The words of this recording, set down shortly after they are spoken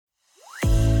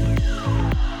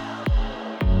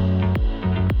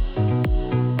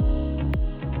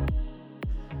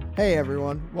Hey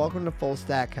everyone, welcome to Full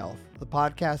Stack Health, the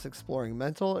podcast exploring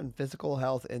mental and physical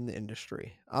health in the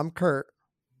industry. I'm Kurt.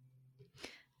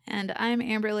 And I'm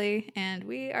Amberly, and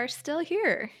we are still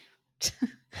here.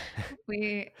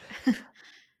 we,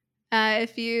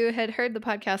 if you had heard the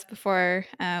podcast before,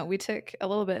 we took a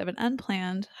little bit of an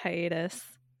unplanned hiatus,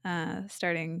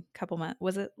 starting a couple months.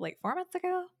 Was it like 4 months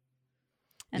ago?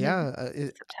 End of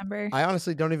Yeah, September. I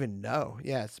honestly don't even know.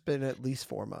 Yeah, it's been at least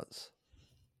 4 months.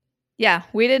 Yeah,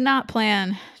 we did not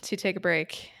plan to take a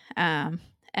break, but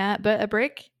a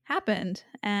break happened,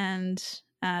 and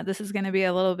this is going to be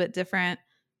a little bit different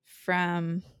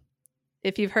from.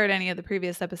 If you've heard any of the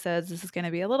previous episodes, this is going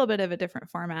to be a little bit of a different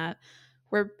format.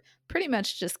 We're pretty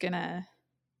much just going to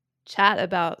chat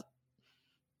about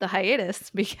the hiatus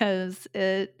because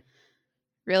it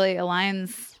really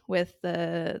aligns with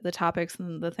the topics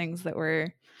and the things that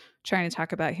we're trying to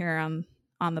talk about here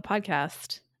on the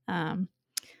podcast.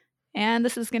 And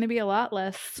this is going to be a lot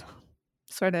less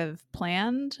sort of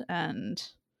planned and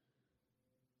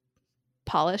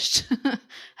polished,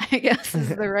 I guess is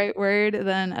the right word,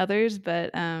 than others.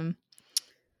 But and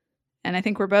I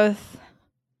think we're both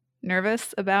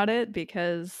nervous about it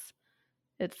because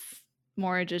it's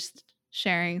more just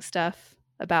sharing stuff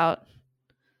about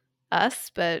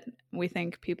us, but we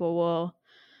think people will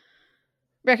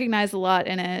recognize a lot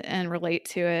in it and relate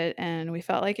to it. And we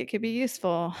felt like it could be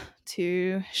useful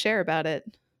to share about it.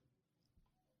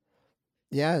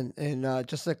 Yeah, and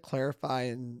just to clarify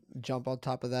and jump on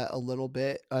top of that a little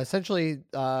bit, essentially,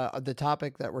 the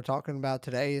topic that we're talking about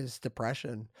today is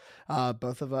depression.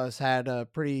 Both of us had a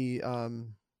pretty,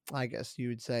 I guess you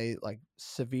would say, like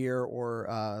severe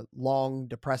or long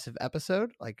depressive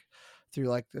episode, like through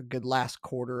like the good last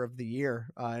quarter of the year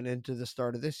and into the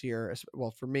start of this year.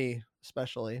 Well, for me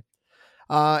especially.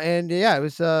 And yeah, it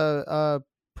was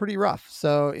pretty rough.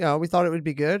 So, we thought it would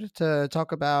be good to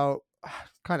talk about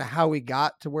kind of how we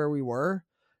got to where we were,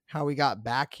 how we got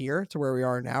back here to where we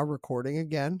are now recording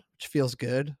again, which feels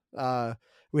good.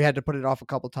 We had to put it off a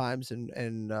couple times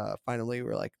and finally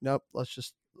we're like, nope, let's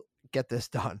just get this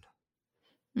done.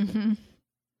 Mm-hmm.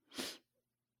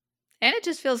 And it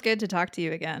just feels good to talk to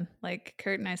you again. Like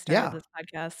Kurt and I started Yeah. this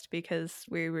podcast because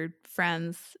we were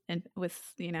friends and with,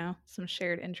 some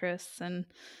shared interests. And,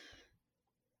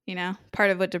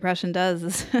 part of what depression does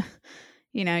is,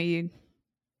 you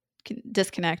can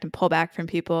disconnect and pull back from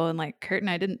people. And like Kurt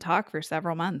and I didn't talk for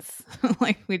several months.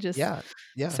 Like we just Yeah.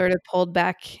 Yeah. sort of pulled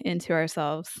back into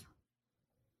ourselves.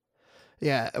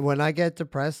 Yeah, when I get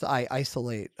depressed, I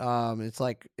isolate. It's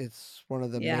like it's one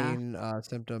of the Yeah. main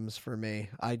symptoms for me.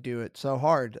 I do it so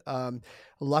hard.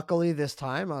 Luckily, this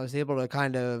time I was able to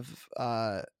kind of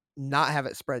not have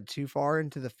it spread too far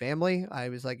into the family. I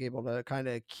was like able to kind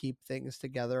of keep things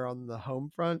together on the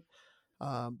home front.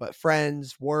 But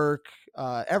friends, work,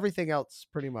 everything else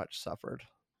pretty much suffered.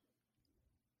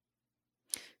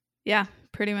 Yeah.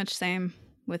 Pretty much same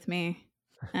with me.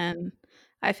 And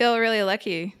I feel really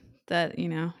lucky that,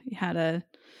 you had a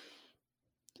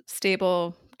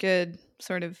stable, good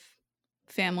sort of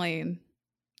family and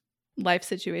life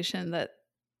situation that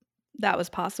was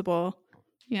possible.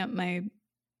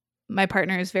 My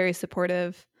partner is very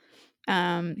supportive.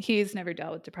 He's never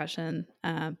dealt with depression,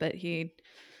 but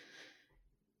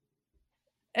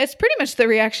it's pretty much the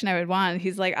reaction I would want.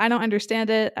 He's like, I don't understand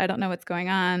it. I don't know what's going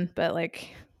on, but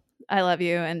like, I love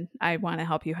you and I want to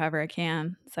help you however I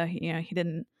can. So, he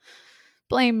didn't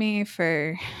blame me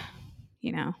for,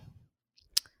 you know,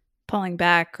 pulling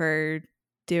back or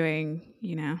doing,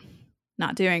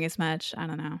 not doing as much. I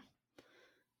don't know.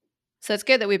 So it's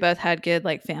good that we both had good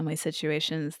like family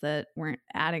situations that weren't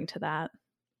adding to that.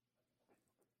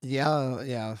 Yeah,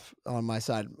 yeah. On my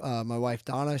side, my wife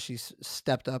Donna, she's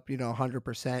stepped up,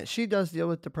 100%. She does deal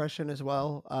with depression as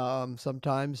well,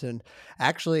 sometimes. And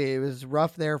actually, it was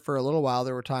rough there for a little while.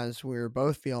 There were times we were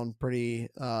both feeling pretty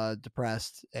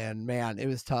depressed, and man, it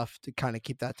was tough to kind of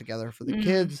keep that together for the Mm.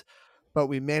 kids. But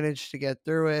we managed to get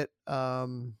through it.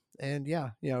 And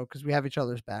yeah, because we have each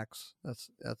other's backs.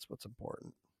 That's what's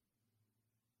important.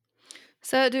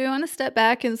 So do we want to step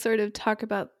back and sort of talk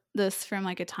about this from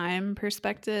like a time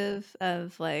perspective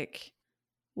of like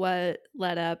what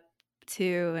led up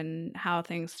to and how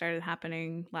things started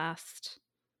happening last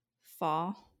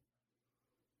fall?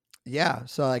 Yeah,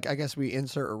 so like I guess we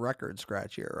insert a record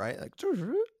scratch here, right? Like,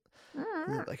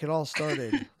 like it all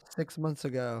started 6 months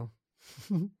ago.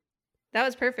 That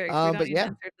was perfect. We don't But need to yeah,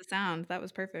 insert the sound. That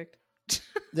was perfect.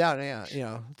 yeah,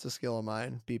 yeah. It's a skill of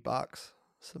mine. Beatbox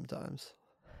sometimes.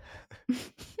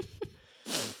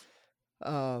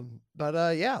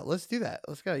 But yeah, let's do that.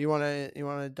 Let's go. You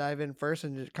wanna dive in first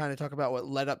and just kind of talk about what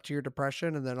led up to your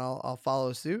depression, and then I'll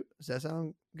follow suit. Does that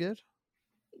sound good?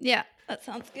 Yeah, that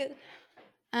sounds good.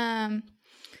 Um,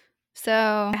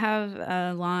 so I have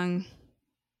a long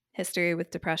history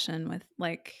with depression, with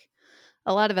like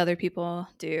a lot of other people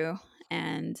do,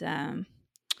 and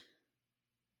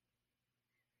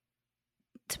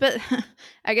but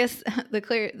I guess the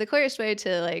clearest way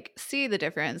to like see the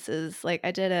difference is like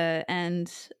I did a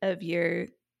end of year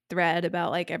thread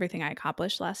about like everything I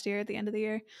accomplished last year at the end of the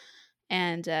year,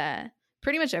 and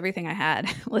pretty much everything I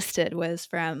had listed was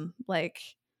from like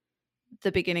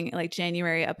the beginning, like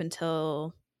January up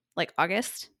until like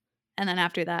August, and then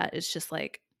after that it's just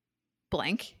like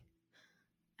blank.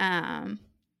 Um,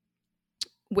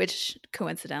 which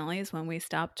coincidentally is when we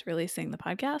stopped releasing the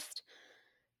podcast,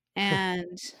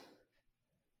 and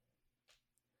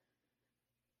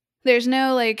there's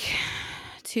no like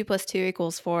 2 plus 2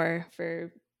 equals 4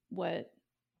 for what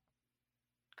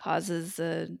causes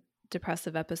a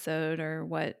depressive episode or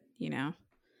what,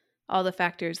 all the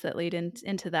factors that lead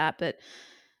into that. But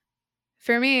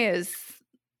for me, is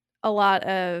a lot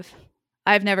of,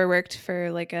 I've never worked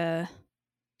for like a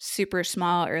super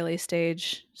small early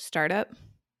stage startup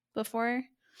before.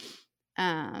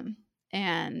 Um,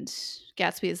 and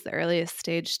Gatsby is the earliest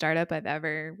stage startup I've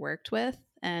ever worked with.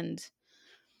 And,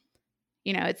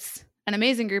 it's an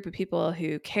amazing group of people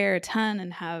who care a ton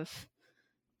and have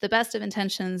the best of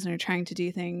intentions and are trying to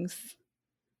do things,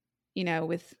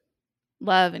 with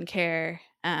love and care.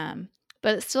 But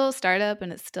it's still a startup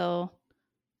and it's still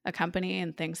a company,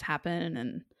 and things happen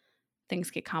and things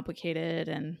get complicated.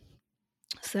 And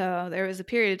so there was a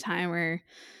period of time where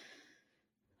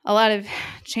a lot of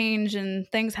change and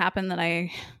things happened that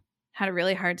I had a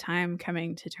really hard time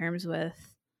coming to terms with.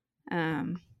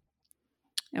 Um,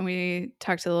 and we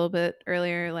talked a little bit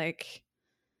earlier, like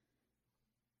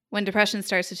when depression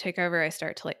starts to take over, I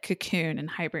start to like cocoon and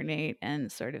hibernate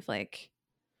and sort of like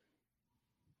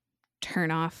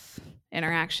turn off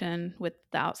interaction with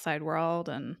the outside world.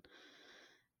 And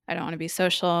I don't want to be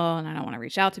social, and I don't want to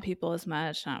reach out to people as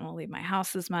much. And I don't want to leave my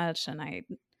house as much. And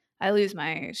I lose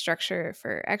my structure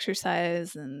for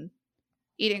exercise and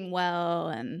eating well.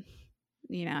 And,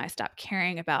 I stop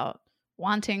caring about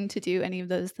wanting to do any of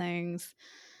those things.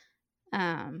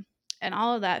 Um, and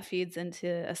all of that feeds into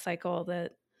a cycle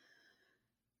that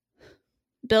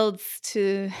builds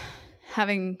to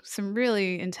having some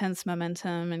really intense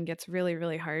momentum and gets really,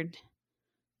 really hard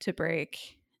to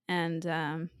break.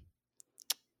 And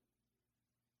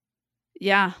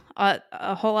yeah,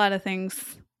 a whole lot of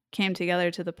things came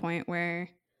together to the point where,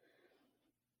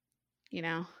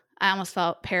 I almost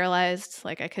felt paralyzed,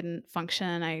 like I couldn't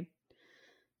function. I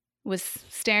was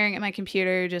staring at my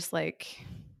computer, just like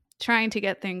trying to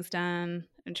get things done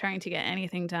and trying to get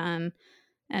anything done.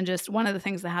 And just one of the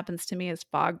things that happens to me is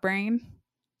fog brain,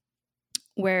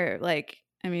 where like,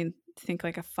 I mean, think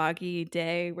like a foggy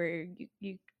day where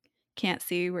you can't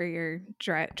see where you're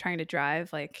trying to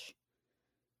drive like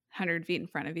 100 feet in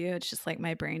front of you. It's just like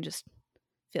my brain just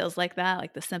feels like that.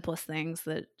 Like the simplest things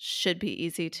that should be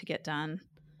easy to get done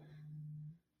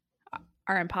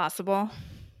are impossible.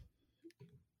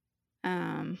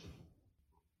 Um,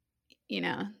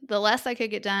 the less I could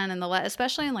get done, and the less,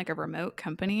 especially in like a remote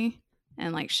company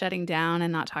and like shutting down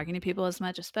and not talking to people as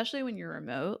much, especially when you're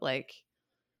remote, like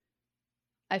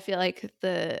I feel like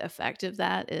the effect of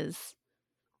that is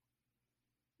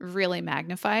really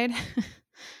magnified.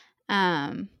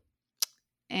 um,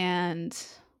 and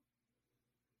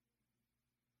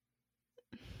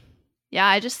yeah,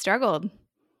 I just struggled.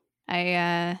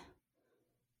 I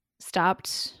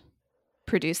stopped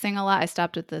producing a lot. I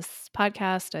stopped with this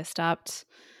podcast. I stopped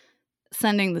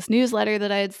sending this newsletter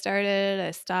that I had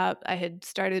started. I had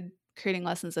started creating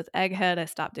lessons with Egghead. I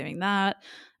stopped doing that.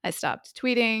 I stopped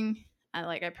tweeting.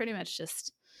 I pretty much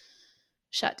just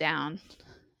shut down.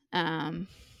 And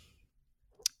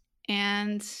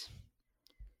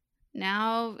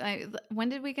now when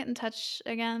did we get in touch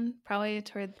again? Probably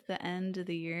toward the end of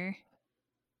the year.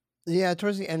 Yeah,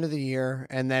 towards the end of the year,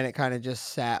 and then it kind of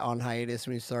just sat on hiatus,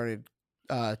 and we started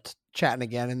chatting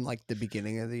again in like the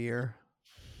beginning of the year.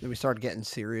 Then we started getting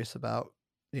serious about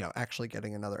actually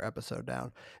getting another episode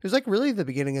down. It was like really the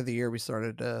beginning of the year we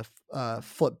started to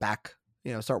flip back,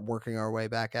 start working our way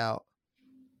back out.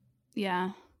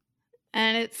 Yeah.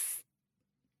 And it's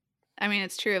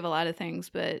true of a lot of things,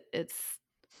 but it's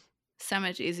so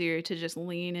much easier to just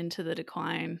lean into the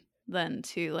decline than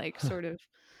to like sort of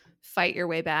fight your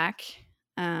way back.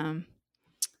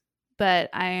 But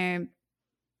I'm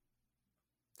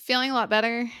feeling a lot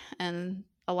better, and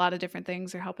a lot of different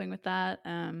things are helping with that.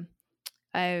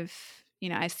 I've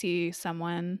I see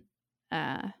someone,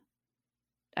 uh,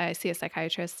 I see a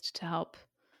psychiatrist to help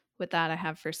with that. I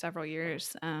have for several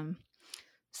years.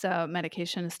 So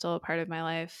medication is still a part of my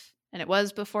life. And it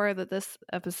was before that this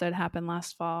episode happened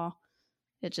last fall.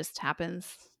 It just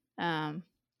happens. Um,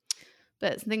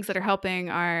 but things that are helping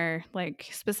are like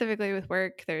specifically with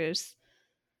work, there's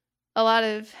a lot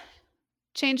of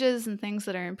changes and things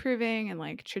that are improving and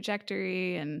like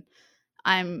trajectory. And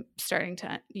I'm starting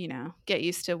to, get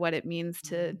used to what it means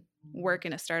to work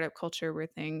in a startup culture where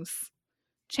things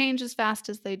change as fast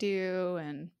as they do.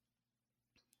 And,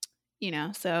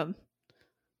 so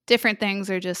different things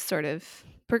are just sort of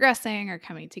progressing or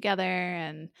coming together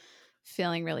and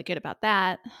feeling really good about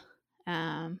that.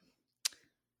 Um,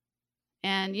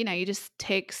 and, you just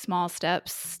take small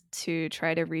steps to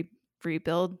try to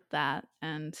rebuild that.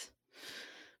 And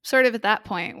sort of at that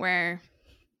point where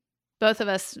both of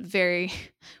us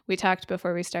we talked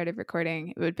before we started recording,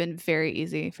 it would have been very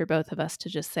easy for both of us to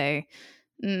just say,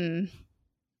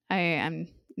 I'm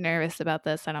nervous about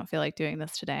this. I don't feel like doing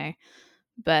this today.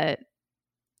 But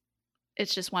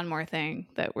it's just one more thing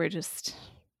that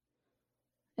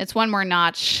it's one more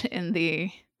notch in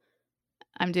the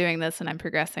I'm doing this and I'm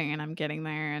progressing and I'm getting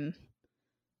there and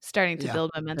starting to Yeah.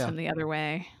 build Yeah. momentum the other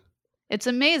way. It's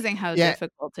amazing how Yeah.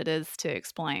 difficult it is to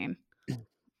explain.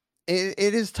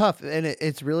 It is tough, and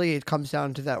it's really it comes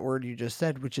down to that word you just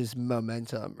said, which is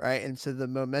momentum, right? And so the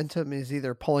momentum is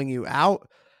either pulling you out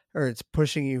or it's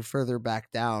pushing you further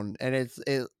back down, and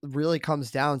it really comes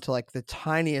down to like the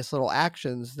tiniest little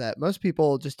actions that most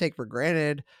people just take for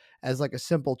granted as like a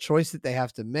simple choice that they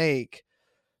have to make.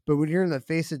 But when you're in the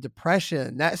face of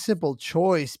depression, that simple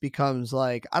choice becomes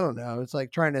like, I don't know, it's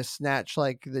like trying to snatch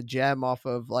like the gem off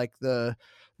of like the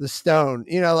stone,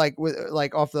 like with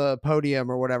like off the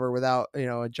podium or whatever without,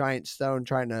 a giant stone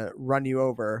trying to run you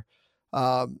over.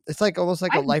 It's like almost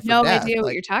like I a have life or no death. idea what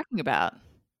Like, you're talking about.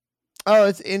 oh,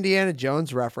 it's Indiana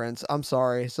Jones reference. I'm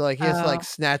sorry. So like he has to like Oh,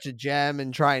 snatch a gem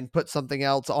and try and put something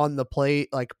else on the plate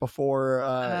like before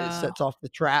it oh. sets off the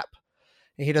trap.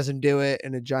 And he doesn't do it,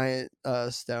 and a giant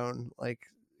stone like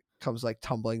comes like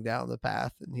tumbling down the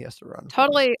path, and he has to run from it.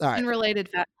 Totally All right.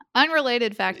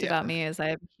 unrelated fact about Yeah. me is I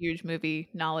have a huge movie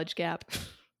knowledge gap.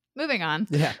 Moving on.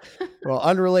 Yeah. Well,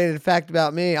 unrelated fact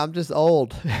about me, I'm just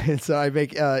old. And so I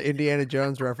make Indiana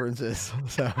Jones references.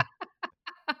 So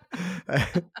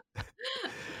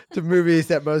to movies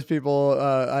that most people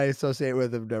I associate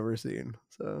with have never seen.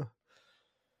 So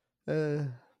uh,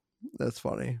 that's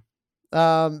funny.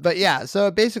 But yeah,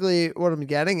 so basically what I'm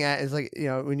getting at is like,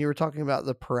 when you were talking about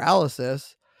the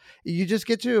paralysis, you just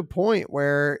get to a point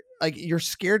where like you're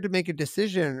scared to make a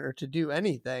decision or to do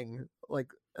anything, like,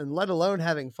 and let alone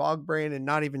having fog brain and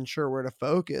not even sure where to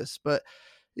focus. But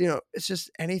it's just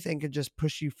anything could just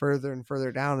push you further and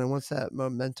further down. And once that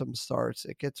momentum starts,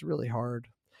 it gets really hard.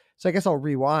 So I guess I'll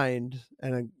rewind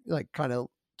and like kind of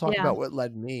talk Yeah. about what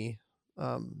led me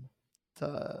um,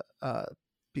 to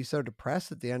be so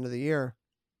depressed at the end of the year.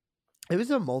 It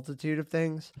was a multitude of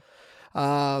things.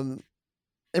 Um,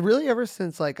 and really ever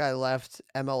since like I left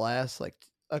MLS, like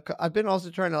I've been also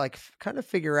trying to like kind of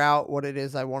figure out what it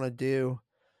is I want to do.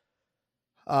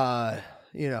 Uh,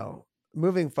 you know,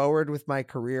 moving forward with my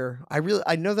career,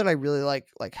 I know that I really like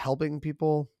helping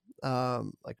people,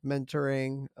 like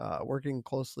mentoring, working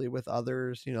closely with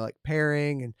others, like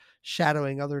pairing and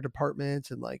shadowing other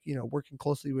departments and like, working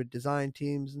closely with design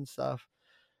teams and stuff.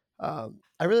 I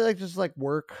really like just like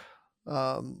work.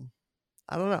 Um,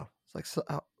 I don't know. It's like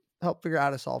help figure out how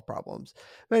to solve problems.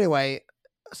 But anyway,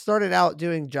 started out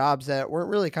doing jobs that weren't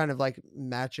really kind of like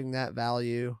matching that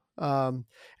value. And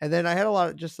then I had a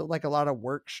lot of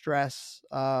work stress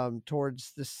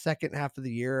towards the second half of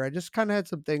the year. I just kind of had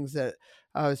some things that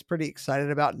I was pretty excited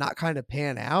about not kind of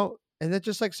pan out. And that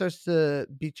just like starts to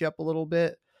beat you up a little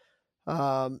bit.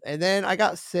 And then I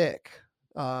got sick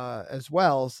as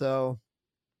well. So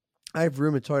I have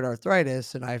rheumatoid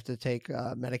arthritis and I have to take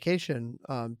medication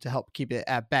to help keep it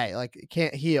at bay. Like it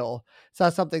can't heal. It's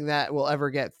not something that will ever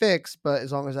get fixed, but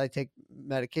as long as I take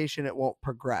medication, it won't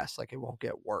progress. Like it won't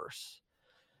get worse.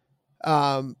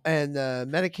 And the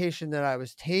medication that I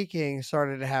was taking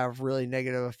started to have really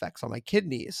negative effects on my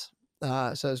kidneys. So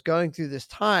I was going through this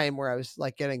time where I was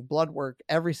like getting blood work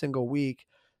every single week,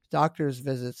 doctor's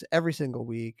visits every single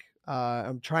week.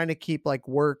 I'm trying to keep like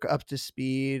work up to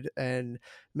speed and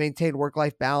maintain work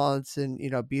life balance and,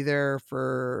 be there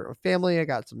for family. I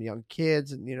got some young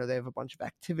kids and, they have a bunch of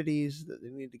activities that they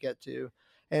need to get to.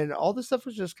 And all this stuff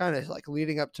was just kind of like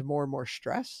leading up to more and more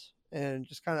stress and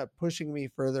just kind of pushing me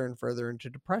further and further into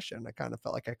depression. I kind of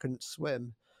felt like I couldn't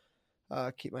swim,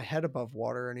 keep my head above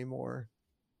water anymore.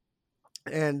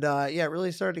 And yeah, it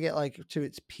really started to get like to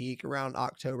its peak around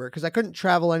October because I couldn't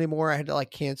travel anymore. I had to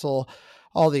like cancel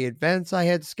all the events I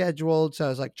had scheduled. So I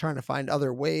was like trying to find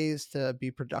other ways to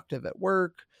be productive at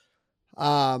work.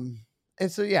 Um,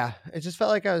 and so yeah, it just felt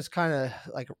like I was kind of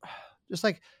like just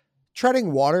like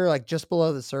treading water, like just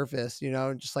below the surface,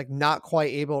 and just like not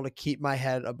quite able to keep my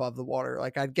head above the water.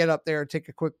 Like I'd get up there, take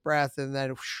a quick breath, and then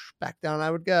whoosh, back down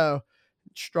I would go,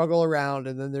 struggle around,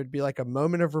 and then there'd be like a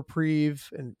moment of reprieve,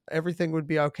 and everything would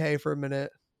be okay for a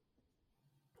minute.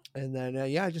 And then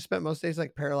yeah, I just spent most days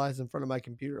like paralyzed in front of my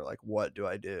computer. Like, what do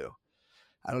I do?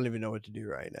 I don't even know what to do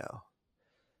right now.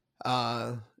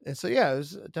 And so yeah, it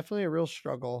was definitely a real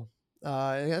struggle.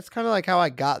 And that's kind of like how I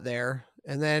got there.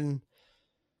 And then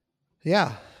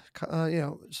yeah,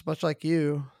 just much like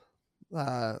you,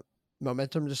 uh,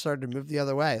 momentum just started to move the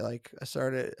other way. Like I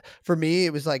started, for me,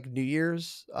 it was like New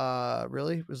Year's,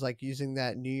 really it was like using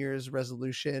that New Year's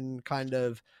resolution kind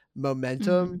of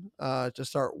Mm-hmm. momentum, to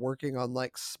start working on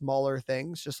like smaller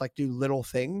things, just like do little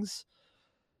things,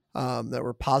 that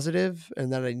were positive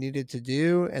and that I needed to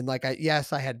do. And like,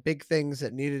 yes, I had big things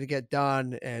that needed to get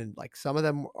done, and like some of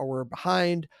them were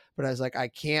behind, but I was like, I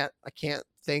can't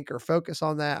think or focus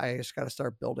on that. I just got to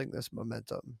start building this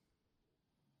momentum.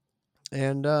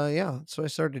 And yeah, that's what I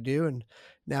started to do. And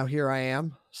now here I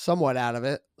am, somewhat out of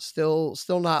it, still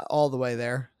not all the way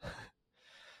there.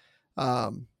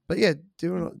 But yeah,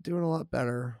 doing a lot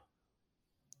better.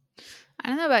 I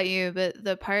don't know about you, but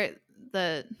the part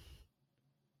that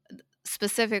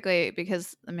specifically,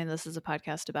 because I mean, this is a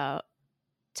podcast about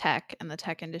tech and the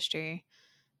tech industry.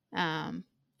 And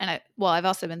I've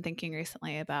also been thinking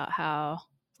recently about how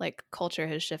like culture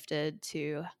has shifted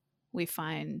to, we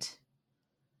find,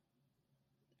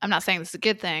 I'm not saying this is a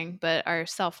good thing, but our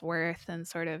self-worth and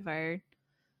sort of our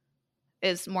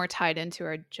is more tied into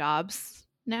our jobs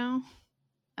now.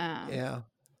 Um, Yeah.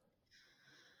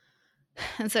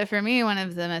 and so for me, one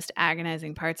of the most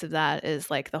agonizing parts of that is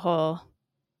like the whole,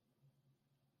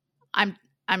 I'm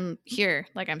I'm here,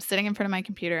 like I'm sitting in front of my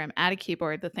computer, I'm at a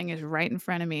keyboard, the thing is right in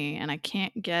front of me, and I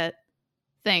can't get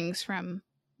things from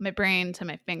my brain to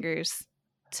my fingers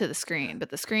to the screen, but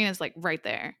the screen is like right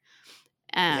there.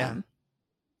 Yeah. Um,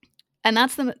 and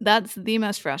that's the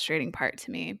most frustrating part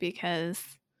to me, because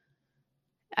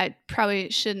I probably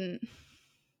shouldn't,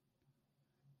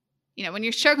 when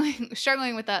you're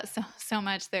struggling with that so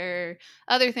much, there are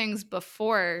other things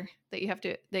before that you have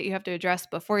to address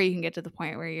before you can get to the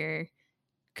point where you're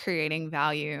creating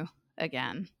value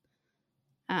again.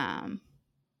 Um,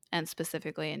 and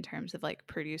specifically in terms of like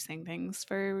producing things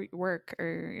for work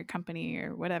or your company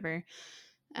or whatever.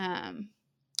 Um,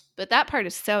 but that part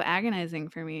is so agonizing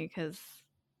for me, because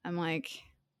I'm like,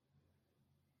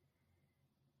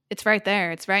 it's right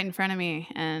there, it's right in front of me,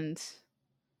 and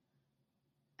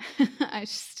I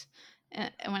just,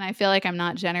 when I feel like I'm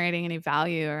not generating any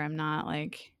value, or I'm not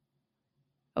like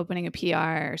opening a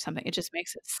PR or something, it just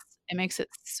makes it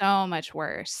so much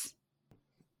worse.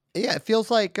 Yeah, it feels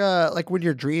like when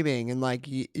you're dreaming and like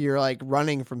you're like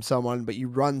running from someone, but you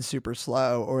run super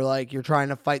slow, or like you're trying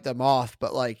to fight them off,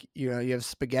 but like you have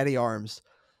spaghetti arms.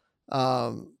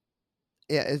 Um,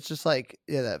 yeah, it's just like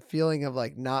yeah, that feeling of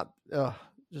like not,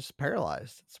 just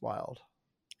paralyzed. It's wild.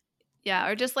 Yeah,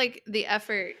 or just like the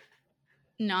effort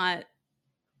not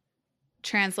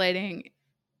translating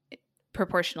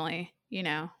proportionally,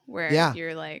 where Yeah,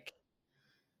 you're like,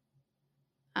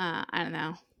 I don't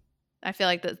know. I feel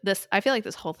like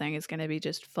this whole thing is going to be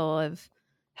just full of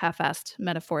half-assed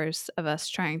metaphors of us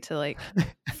trying to like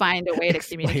find a way to explain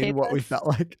communicate what we this. felt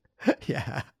like.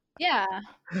 Yeah, Yeah,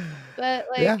 but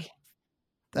yeah, like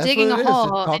that's what digging a it is.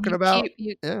 Just hole and talking you about. keep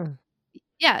you Yeah,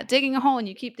 yeah, digging a hole and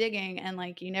you keep digging, and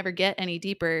like you never get any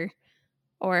deeper,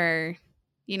 or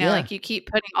yeah, like you keep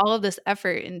putting all of this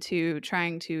effort into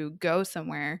trying to go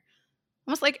somewhere.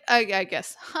 Almost like, I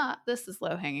guess, this is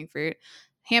low hanging fruit.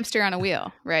 Hamster on a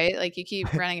wheel, right? Like you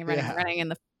keep running and running and yeah, running,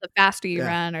 and the faster you yeah,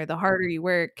 run or the harder you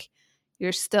work,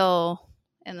 you're still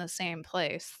in the same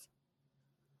place.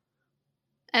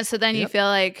 And so then you yep. feel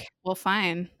like, well,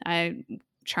 fine, I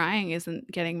trying isn't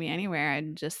getting me anywhere.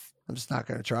 I'm just not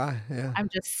gonna try. Yeah, I'm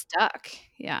just stuck.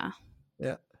 Yeah.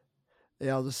 yeah,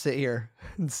 yeah. I'll just sit here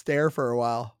and stare for a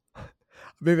while.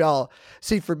 Maybe I'll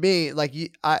see. For me, like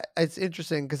it's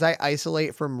interesting because I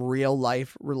isolate from real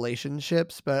life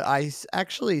relationships, but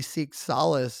actually seek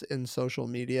solace in social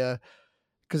media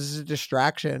because it's a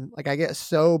distraction. Like I get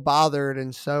so bothered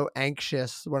and so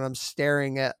anxious when I'm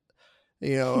staring at,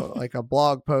 like a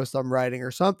blog post I'm writing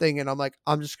or something, and I'm like,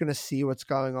 I'm just gonna see what's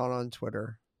going on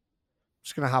Twitter.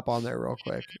 just gonna hop on there real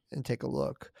quick and take a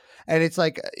look. And it's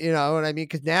like, you know what I mean?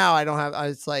 Because now I don't have.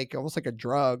 It's like almost like a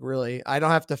drug, really. I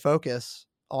don't have to focus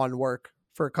on work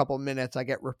for a couple minutes. I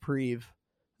get reprieve.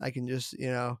 I can just,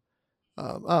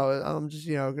 I'm just,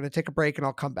 gonna take a break and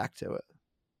I'll come back to it.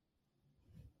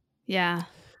 Yeah.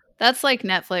 That's like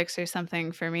Netflix or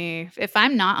something for me. If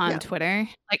I'm not on Yeah, Twitter,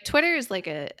 like Twitter is like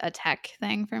a tech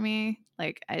thing for me.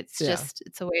 Like yeah,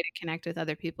 it's a way to connect with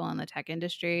other people in the tech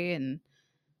industry and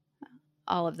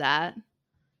all of that.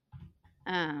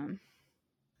 Um,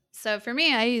 so for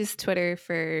me, I use Twitter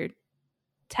for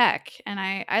tech, and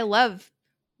I love,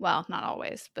 well, not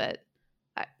always, but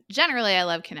generally I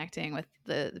love connecting with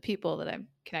the people that I'm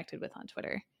connected with on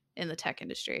Twitter in the tech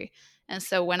industry. And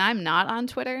so when I'm not on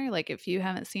Twitter, like if you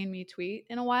haven't seen me tweet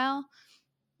in a while,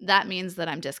 that means that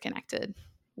I'm disconnected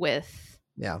with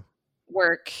yeah.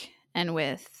 work and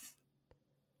with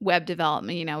web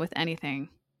development, with anything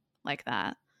like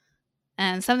that.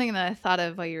 And something that I thought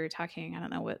of while you were talking, I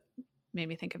don't know what made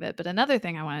me think of it, but another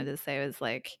thing I wanted to say was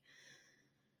like,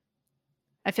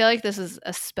 I feel like this is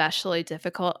especially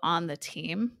difficult on the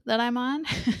team that I'm on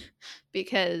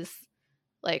because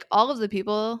like all of the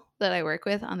people that I work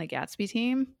with on the Gatsby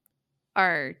team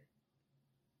are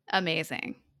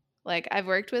amazing. Like I've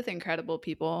worked with incredible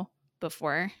people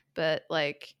before, but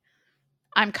like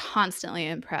I'm constantly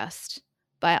impressed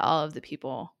by all of the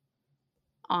people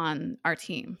on our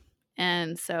team.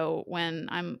 And so when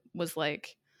I was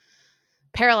like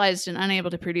paralyzed and unable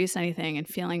to produce anything and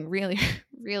feeling really,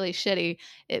 really shitty,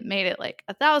 it made it like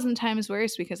 1,000 times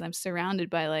worse because I'm surrounded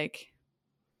by like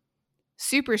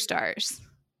superstars.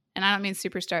 And I don't mean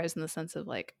superstars in the sense of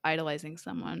like idolizing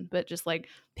someone, but just like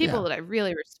people Yeah. that I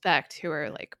really respect who are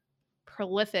like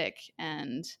prolific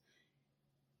and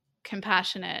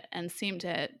compassionate and seem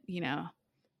to,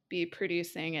 be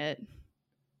producing at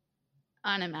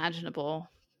unimaginable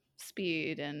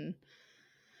speed. And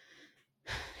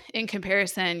in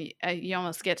comparison, you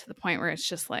almost get to the point where it's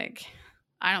just like,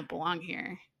 I don't belong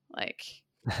here. Like,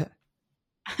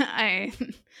 I,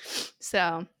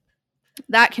 so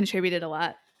that contributed a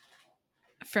lot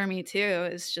for me too.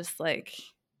 Is just like,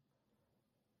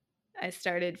 I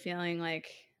started feeling like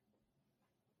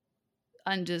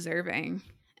undeserving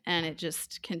and it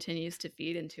just continues to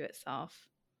feed into itself.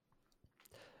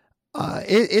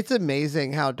 It's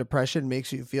amazing how depression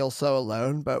makes you feel so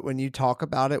alone, but when you talk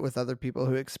about it with other people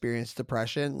who experience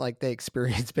depression, like they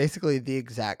experience basically the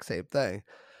exact same thing.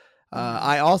 Mm-hmm.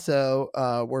 I also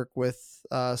work with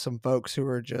some folks who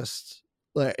are just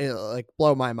like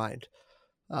blow my mind.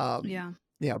 Um, Yeah.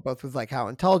 both with like how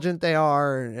intelligent they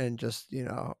are and just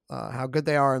how good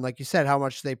they are, and like you said, how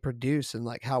much they produce and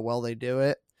like how well they do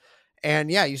it.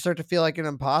 And yeah, you start to feel like an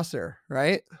imposter,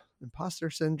 right? Imposter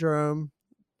syndrome.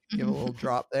 Give a little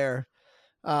drop there.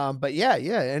 But yeah,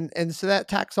 and so that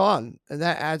tacks on and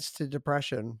that adds to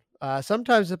depression.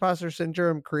 Sometimes imposter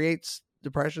syndrome creates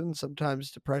depression.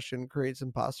 Sometimes depression creates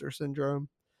imposter syndrome.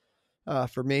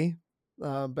 For me,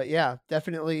 but yeah,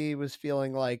 definitely was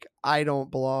feeling like I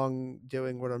don't belong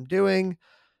doing what I'm doing.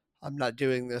 I'm not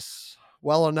doing this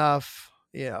well enough.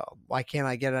 Why can't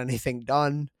I get anything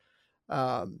done?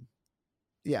 Um,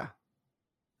 yeah,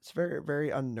 it's very, very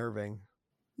unnerving.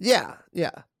 Yeah,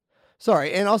 yeah.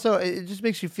 Sorry, and also it just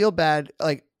makes you feel bad,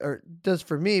 like, or does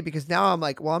for me, because now I'm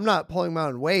like, well, I'm not pulling my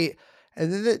own weight,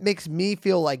 and then it makes me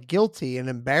feel like guilty and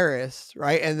embarrassed,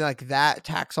 right? And like that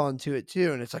tacks onto it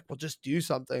too, and it's like, well, just do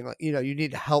something, like you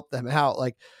need to help them out,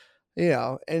 like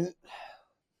and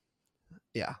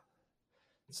yeah,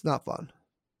 it's not fun.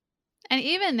 And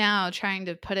even now, trying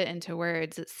to put it into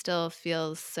words, it still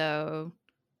feels so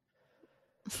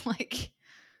like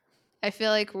I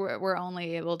feel like we're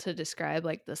only able to describe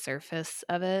like the surface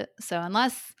of it. So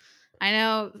unless I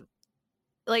know,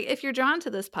 like, if you're drawn to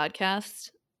this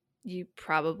podcast, you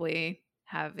probably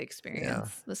have Yeah,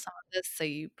 experience with some of this, so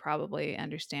you probably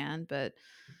understand. But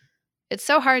it's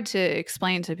so hard to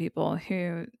explain to people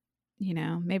who,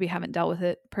 maybe haven't dealt with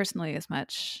it personally as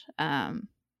much.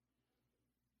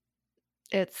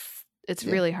 It's yeah,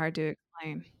 really hard to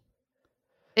explain.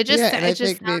 It yeah, just and I it just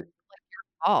think sounds maybe.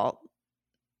 fault.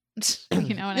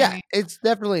 You know what I Yeah, mean? it's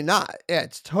definitely not. Yeah,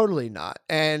 it's totally not.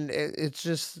 And it's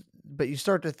just, but you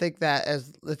start to think that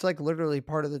as it's like literally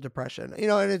part of the depression,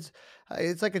 and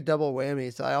it's like a double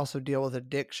whammy. So I also deal with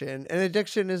addiction, and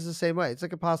addiction is the same way. It's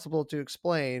like impossible to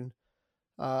explain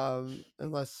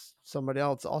unless somebody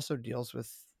else also deals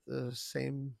with the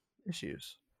same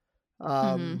issues.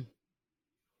 Mhm. Um,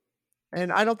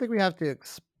 and I don't think we have to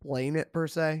explain it per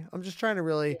se. I'm just trying to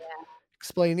really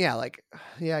explain. Yeah, like,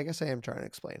 yeah, I guess I am trying to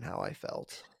explain how I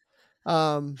felt.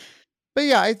 Um, But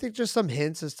yeah, I think just some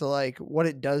hints as to like what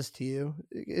it does to you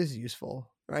is useful,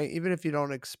 right? Even if you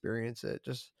don't experience it,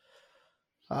 just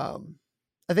um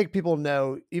I think people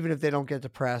know even if they don't get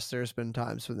depressed, there's been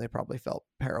times when they probably felt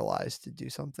paralyzed to do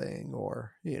something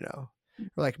or, or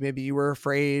like maybe you were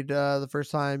afraid the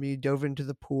first time you dove into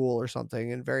the pool or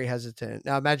something and very hesitant.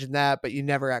 Now imagine that, but you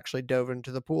never actually dove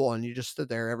into the pool and you just stood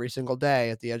there every single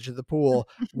day at the edge of the pool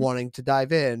wanting to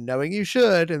dive in, knowing you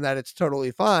should and that it's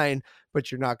totally fine,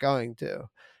 but you're not going to.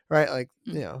 Right? Like,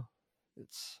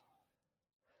 it's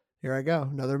here I go,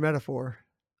 another metaphor.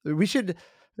 We should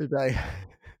like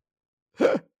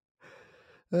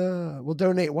we'll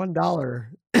donate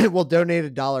 $1. We'll donate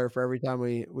 $1 for every time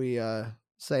we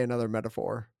say another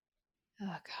metaphor. Oh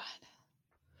God,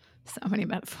 so many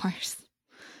metaphors.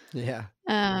 Yeah.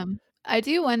 I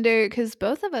do wonder because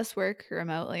both of us work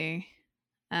remotely.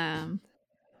 Um,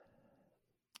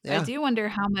 I Yeah. do wonder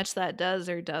how much that does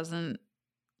or doesn't,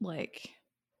 like,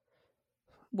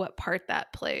 what part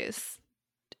that plays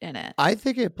in it. I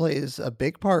think it plays a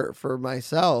big part for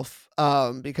myself,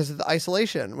 because of the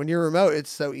isolation. When you're remote, it's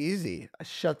so easy. I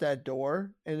shut that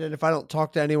door, and then if I don't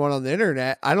talk to anyone on the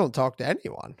internet, I don't talk to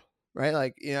anyone, right?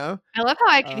 Like, I love how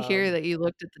I could hear um, that you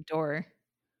looked at the door.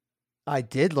 I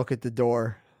did look at the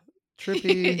door.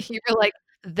 Trippy. You were like,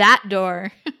 "That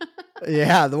door."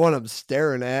 Yeah, the one I'm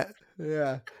staring at.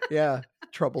 Yeah. Yeah.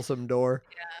 Troublesome door.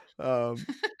 Um,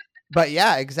 but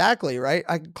yeah, exactly, right?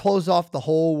 I can close off the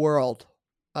whole world,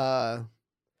 uh,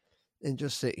 and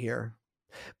just sit here.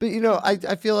 But, I Mhm.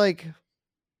 I feel like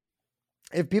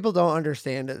if people don't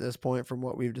understand at this point from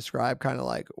what we've described, kinda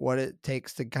like what it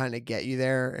takes to kinda get you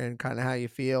there and kinda how you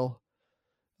feel,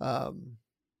 um,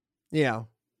 you know,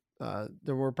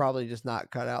 then we're probably just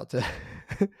not cut out to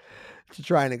to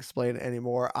try and explain it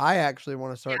anymore. I actually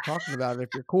wanna start Yeah. talking about it,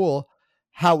 if you're cool,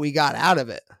 how we got out of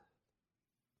it.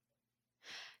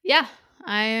 Yeah,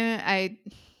 I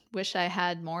wish I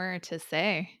had more to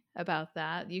say about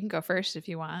that. You can go first if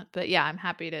you want, but yeah, I'm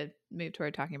happy to move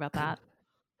toward talking about that.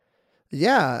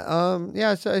 Yeah,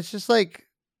 yeah, so it's just like,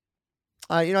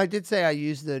 I did say I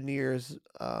used the New Year's,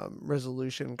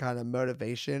 resolution kind of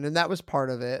motivation, and that was part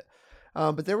of it.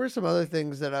 But there were some other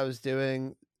things that I was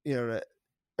doing, that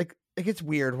like it's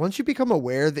weird. Once you become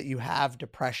aware that you have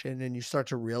depression and you start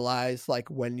to realize like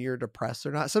when you're depressed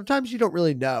or not, sometimes you don't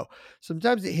really know.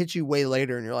 Sometimes it hits you way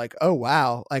later and you're like, oh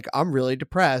wow, like I'm really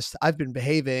depressed. I've been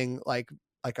behaving like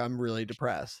I'm really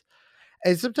depressed.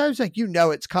 And sometimes like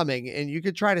it's coming and you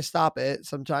could try to stop it.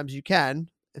 Sometimes you can,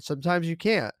 and sometimes you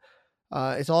can't.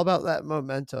 It's all about that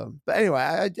momentum. But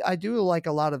anyway, I do like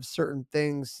a lot of certain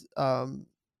things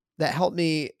that help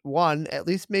me, one, at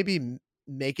least maybe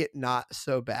make it not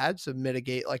so bad. So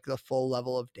mitigate like the full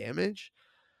level of damage.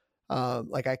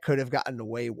 Like I could have gotten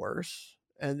way worse.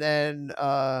 And then,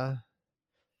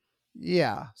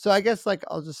 yeah. So I guess like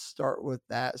I'll just start with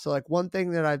that. So like one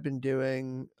thing that I've been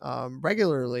doing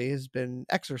regularly has been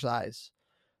exercise,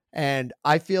 and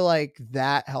I feel like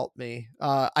that helped me.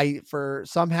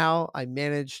 I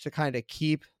managed to kind of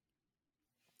keep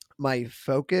my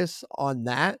focus on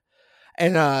that.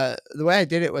 And the way I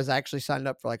did it was I actually signed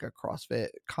up for like a CrossFit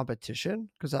competition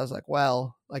because I was like,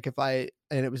 well, like if I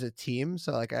and it was a team,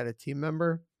 so like I had a team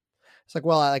member. It's like,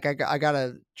 well, I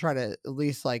gotta try to at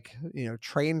least like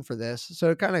train for this.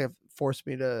 So it kind of forced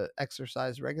me to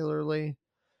exercise regularly.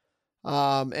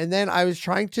 And then I was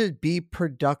trying to be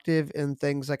productive in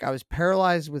things like I was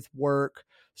paralyzed with work.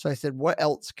 So I said, what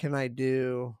else can I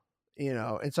do?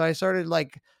 And so I started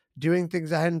like doing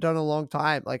things I hadn't done in a long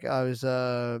time. Like I was,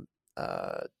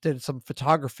 did some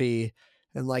photography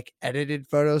and like edited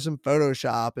photos in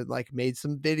Photoshop and like made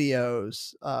some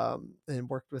videos, and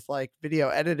worked with like video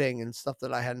editing and stuff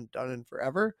that I hadn't done in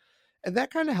forever. And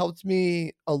that kind of helped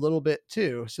me a little bit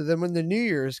too. So then when the New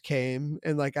Year's came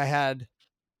and like I had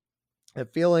and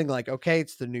feeling like, okay,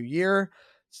 it's the new year.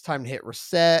 It's time to hit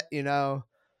reset,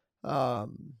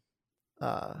 Um,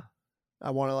 uh,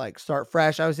 I want to like start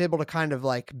fresh. I was able to kind of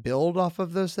like build off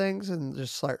of those things and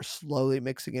just start slowly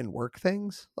mixing in work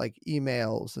things like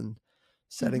emails and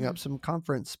setting up Mhm. some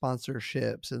conference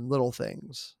sponsorships and little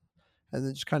things. And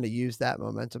then just kind of use that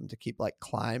momentum to keep like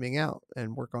climbing out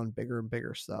and work on bigger and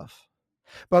bigger stuff.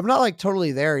 But I'm not like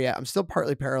totally there yet. I'm still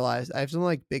partly paralyzed. I have some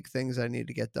like big things I need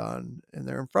to get done and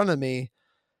they're in front of me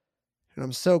and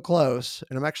I'm so close,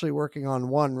 and I'm actually working on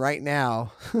one right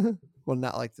now. Well,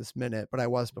 not like this minute, but I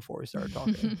was before we started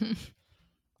talking.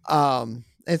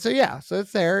 And so yeah, so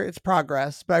it's there, it's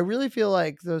progress, but I really feel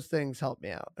like those things help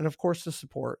me out. And of course the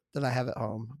support that I have at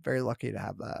home. I'm very lucky to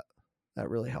have that. That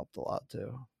really helped a lot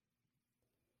too.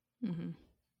 Mhm.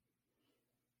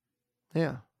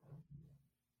 Yeah.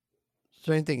 Is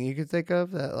there anything you could think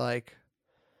of that like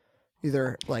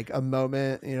Either like a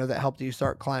moment, that helped you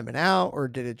start climbing out, or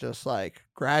did it just like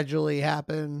gradually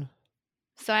happen?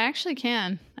 So I actually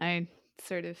can. I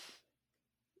sort of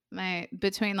my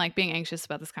between like being anxious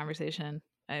about this conversation,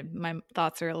 my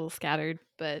thoughts are a little scattered,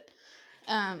 but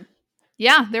um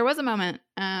yeah, there was a moment.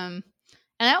 And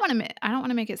I don't want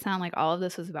to make it sound like all of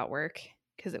this was about work,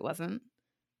 because it wasn't.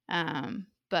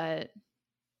 But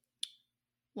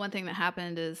one thing that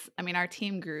happened is, I mean, our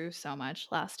team grew so much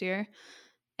last year,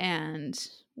 and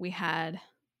we had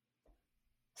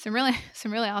some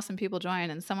really awesome people join,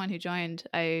 and someone who joined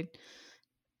I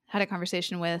had a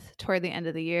conversation with toward the end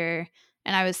of the year,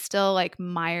 and I was still like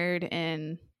mired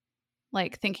in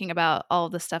like thinking about all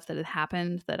of the stuff that had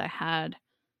happened that I had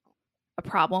a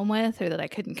problem with or that I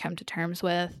couldn't come to terms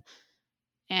with.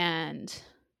 And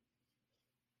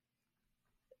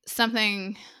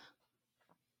something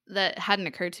that hadn't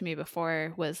occurred to me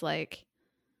before was like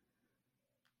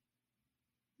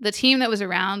the team that was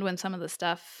around when some of the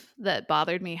stuff that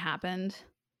bothered me happened,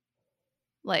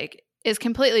 like, is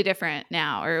completely different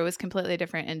now, or it was completely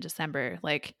different in December.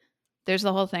 Like, there's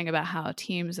the whole thing about how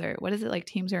teams are, what is it, like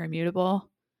teams are immutable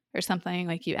or something,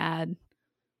 like you add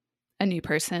a new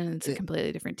person and it's a Y-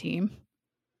 completely different team.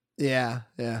 Yeah,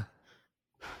 yeah.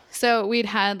 So we'd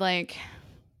had like,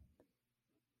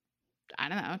 I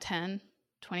don't know, 10,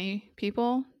 20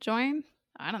 people join.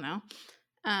 I don't know.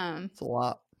 It's a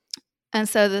lot. And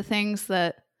so the things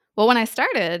that, well, when I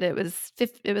started, it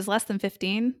was less than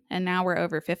 15, and now we're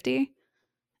over 50.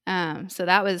 So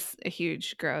that was a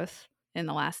huge growth in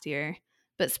the last year.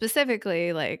 But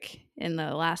specifically, like in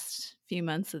the last few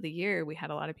months of the year, we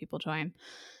had a lot of people join.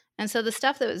 And so the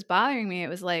stuff that was bothering me, it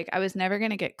was like I was never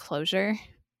going to get closure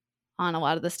on a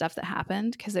lot of the stuff that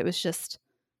happened, because it was just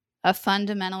a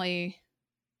fundamentally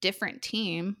different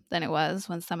team than it was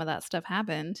when some of that stuff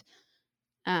happened.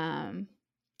 Um,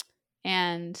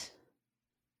 and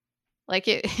like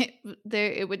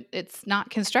it's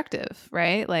not constructive,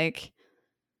 right? Like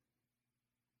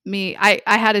I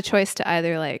had a choice to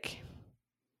either like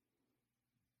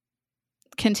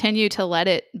continue to let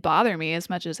it bother me as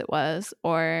much as it was,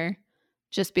 or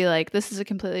just be like, this is a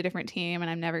completely different team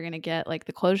and I'm never going to get like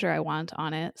the closure I want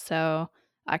on it, so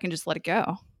I can just let it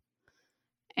go.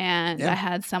 And I Yeah.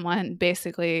 had someone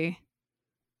basically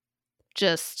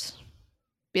just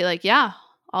be like, yeah,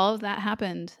 all of that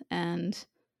happened, and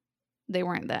they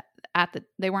weren't that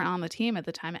they weren't on the team at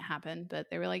the time it happened, but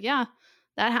they were like, yeah,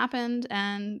 that happened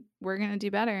and we're going to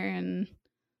do better, and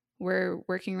we're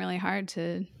working really hard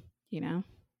to, you know,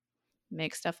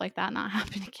 make stuff like that not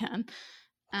happen again.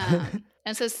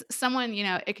 And so someone, you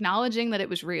know, acknowledging that it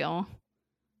was real,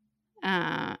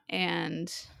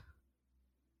 and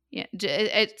yeah,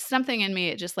 it's something in me.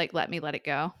 It just like let me let it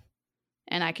go,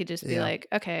 and I could just be Yeah. like,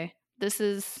 okay, this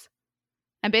is.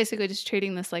 I'm basically just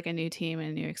treating this like a new team and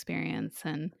a new experience,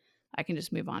 and I can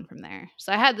just move on from there.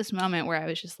 So I had this moment where I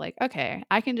was just like, okay,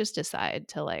 I can just decide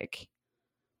to like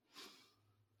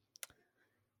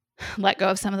let go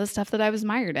of some of the stuff that I was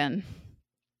mired in.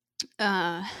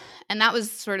 Uh, and that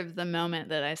was sort of the moment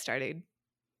that I started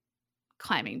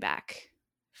climbing back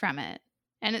from it.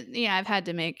 And I've had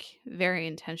to make very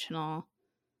intentional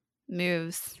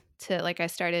moves to, like, I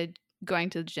started going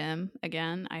to the gym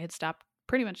again. I had stopped,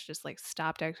 pretty much just like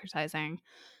stopped exercising,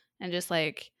 and just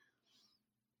like,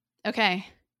 okay,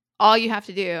 all you have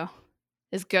to do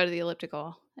is go to the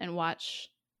elliptical and watch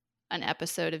an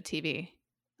episode of TV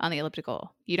on the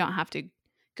elliptical. You don't have to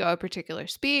go a particular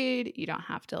speed. You don't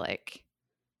have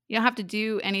to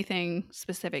do anything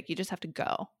specific. You just have to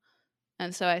go.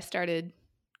 And so I started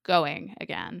going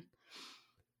again.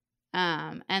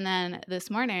 And then this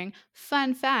morning,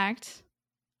 fun fact,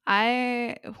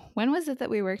 when was it that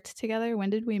we worked together? When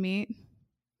did we meet?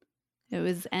 It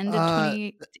was end of Uh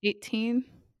 2018.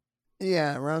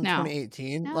 yeah, around No,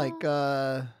 2018. Like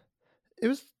no. it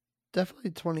was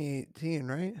definitely 2018,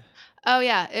 right? Oh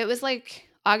yeah, it was like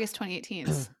August 2018.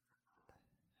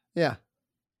 Yeah.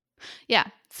 Yeah.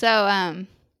 So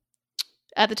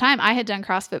at the time I had done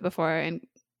CrossFit before, and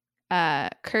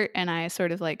Kurt and I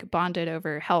sort of like bonded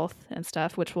over health and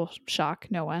stuff, which will shock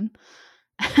no one.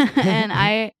 And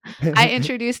I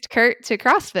introduced Kurt to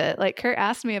CrossFit. Like, Kurt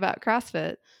asked me about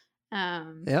CrossFit.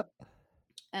 Um, Yep.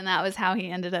 and that was how he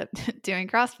ended up doing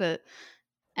CrossFit.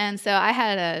 And so I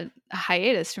had a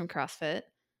hiatus from CrossFit.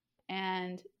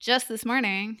 And just this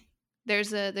morning,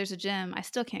 there's a gym. I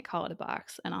still can't call it a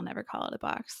box, and I'll never call it a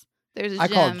box. There's a I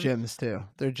call it gym. gyms too.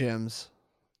 They're gyms.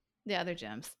 The other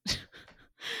gyms.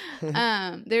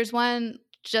 There's one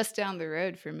just down the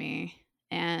road from me,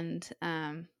 and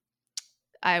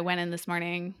I went in this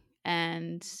morning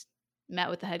and met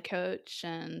with the head coach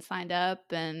and signed up,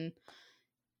 and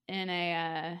in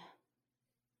a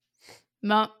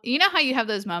you know how you have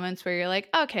those moments where you're like,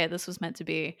 okay, this was meant to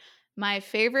be. My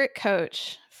favorite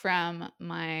coach from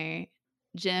my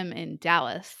gym in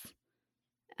Dallas,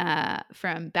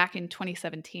 from back in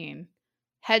 2017,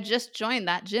 had just joined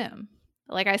that gym.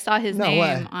 Like I saw his No name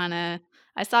way. on a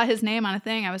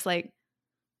thing. I was like,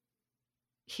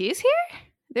 he's here?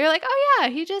 They're like, oh yeah,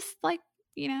 he just like,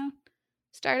 you know,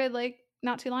 started like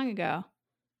not too long ago.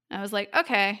 And I was like,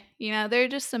 okay, there are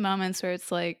just some moments where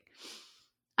it's like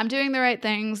I'm doing the right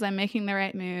things, I'm making the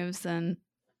right moves, and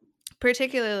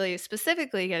particularly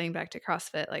specifically getting back to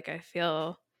CrossFit, like I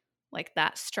feel like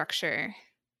that structure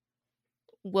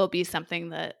will be something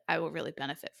that I will really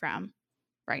benefit from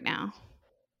right now.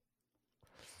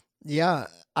 Yeah,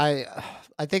 I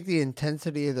I think the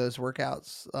intensity of those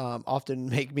workouts often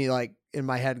make me like in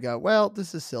my head go, well,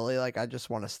 this is silly. Like I just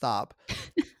want to stop,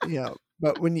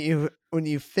 But when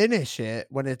you finish it,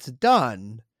 when it's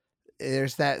done,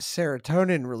 there's that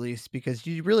serotonin release because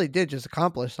you really did just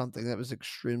accomplish something that was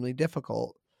extremely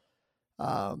difficult.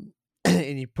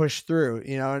 And you push through,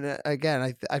 and again,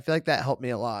 I feel like that helped me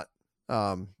a lot.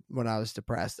 When I was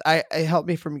depressed, it helped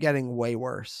me from getting way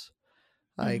worse.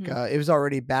 Like, Mhm. it was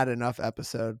already bad enough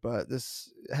episode, but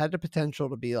this had the potential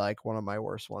to be like one of my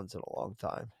worst ones in a long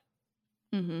time.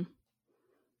 Mhm.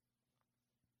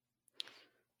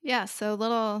 Yeah, so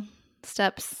little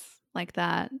steps like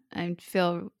that. I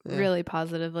feel Yeah. really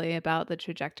positively about the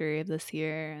trajectory of this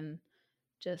year and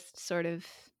just sort of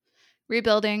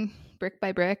rebuilding brick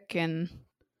by brick and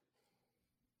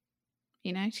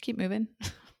just keep moving.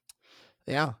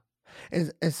 Yeah.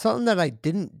 It's something that I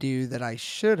didn't do that I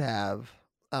should have.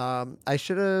 I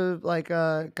should have like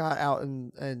got out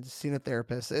and seen a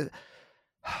therapist.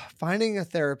 Finding a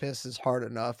therapist is hard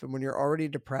enough, and when you're already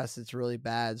depressed, it's really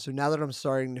bad. So now that I'm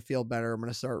starting to feel better, I'm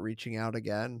going to start reaching out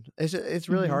again. It's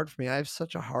really Mhm. hard for me. I have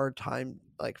such a hard time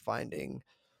like finding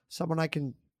someone I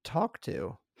can talk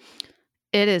to.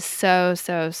 It is so,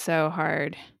 so, so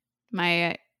hard.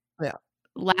 My Yeah.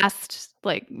 last,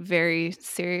 like, very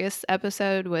serious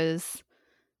episode was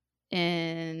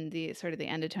in the sort of the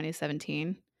end of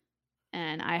 2017,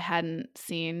 and I hadn't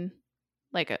seen,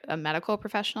 like, a medical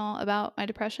professional about my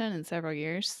depression in several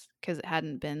years because it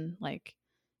hadn't been, like,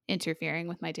 interfering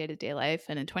with my day-to-day life,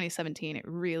 and in 2017, it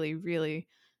really, really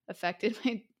affected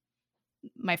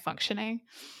my functioning.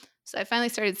 So I finally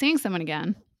started seeing someone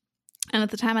again, and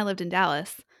at the time, I lived in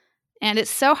Dallas, and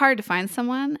it's so hard to find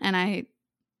someone, and I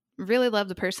really love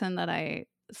the person that I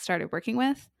started working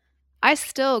with. I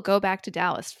still go back to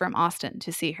Dallas from Austin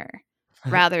to see her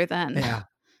rather than Yeah.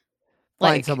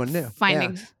 Find like someone new.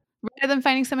 Yeah.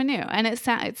 finding someone new. And it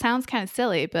sounds kind of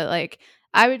silly, but like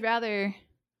I would rather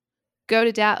go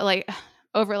to like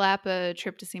overlap a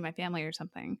trip to see my family or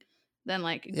something than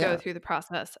like go Yeah. through the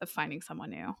process of finding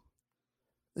someone new.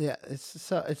 Yeah. It's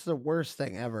the worst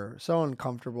thing ever. So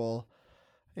uncomfortable,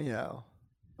 you know.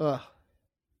 Ugh.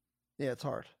 Yeah, it's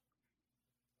hard.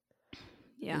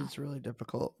 Yeah. It's really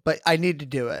difficult. But I need to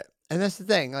do it. And that's the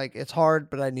thing. Like it's hard,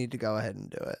 but I need to go ahead and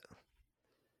do it.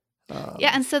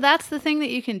 Yeah, Um and so that's the thing that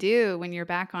you can do when you're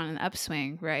back on an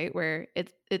upswing, right? Where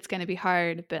it's going to be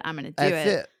hard, but I'm going to do that's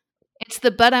it. it. It's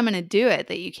the "but I'm gonna do it"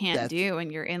 that you can't That's do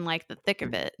when you're in, like, the thick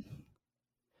of it.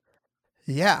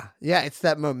 Yeah, yeah, it's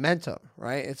that momentum,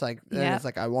 right? It's like then it's Yep.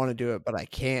 like I wanna do it, but I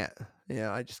can't.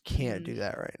 I just can't Mhm. do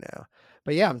that right now.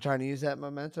 But yeah, I'm trying to use that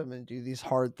momentum and do these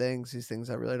hard things, these things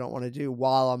I really don't wanna do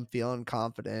while I'm feeling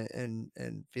confident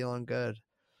and feeling good.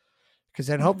 Because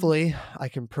then Mhm. hopefully I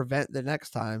can prevent the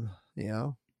next time,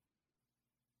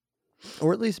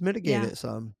 or at least mitigate Yeah. it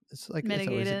some. It's like it's Mitigate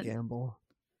always a it. gamble.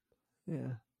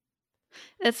 Yeah.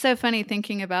 It's so funny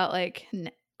thinking about, like,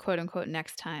 quote, unquote,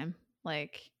 "next time."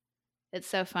 Like, it's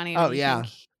so funny when Oh, you think yeah.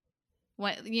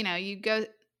 when you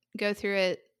go through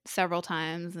it several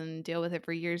times and deal with it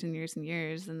for years and years and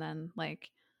years, and then,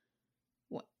 like,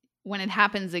 wh when it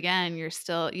happens again, you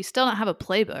still don't have a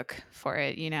playbook for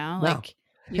it, you know? No. Like,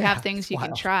 you have Yeah, things it's you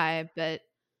can wild. try, but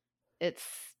it's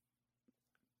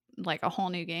like a whole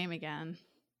new game again.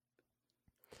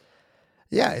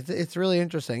 Yeah, it's really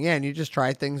interesting. Yeah, and you just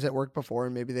try things that worked before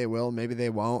and maybe they will, maybe they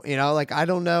won't. Like I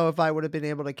don't know if I would have been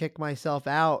able to kick myself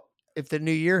out if the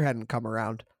new year hadn't come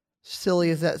around. Silly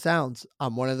as Mm. that sounds,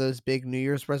 I'm one of those big New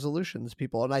Year's resolutions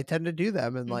people and I tend to do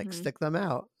them and like Mhm. stick them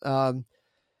out.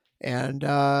 And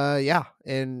yeah,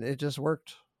 and it just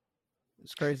worked.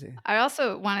 It's crazy. I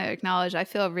also wanna acknowledge I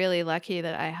feel really lucky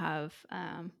that I have,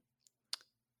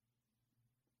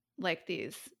 like,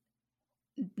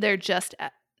 they're just e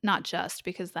not just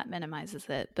because that minimizes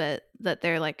it, but that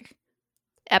they're, like,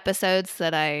 episodes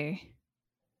that I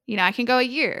can go a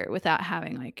year without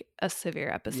having, like, a severe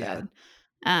Yeah. episode.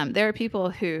 There are people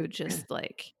who just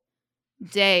like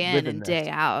day in Live in and this. day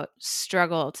out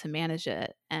struggle to manage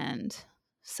it. And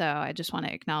so I just want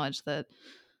to acknowledge that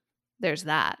there's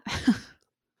that.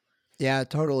 Yeah,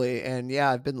 totally. And yeah,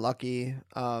 I've been lucky.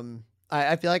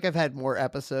 I feel like I've had more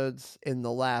episodes in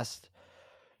the last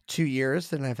 2 years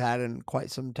than I've had in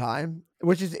quite some time,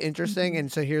 which is interesting. Mhm.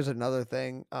 And so here's another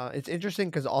thing. It's interesting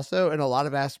because also in a lot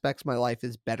of aspects, my life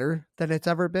is better than it's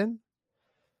ever been,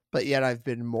 but yet I've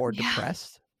been more Yeah.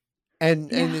 depressed. And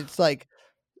Yeah. it's like,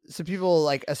 so people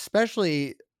like,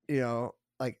 especially,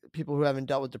 like people who haven't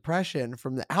dealt with depression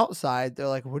from the outside, they're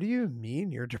like, what do you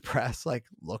mean you're depressed? Like,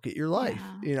 look at your life,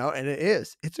 Yeah. and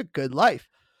it's a good life.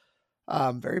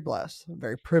 I'm very blessed. I'm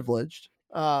very privileged.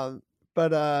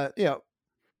 But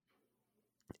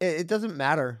it doesn't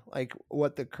matter like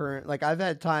what the current, like I've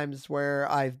had times where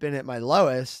I've been at my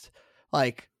lowest,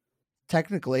 like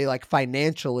technically, like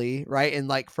financially, right? And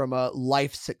like from a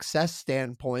life success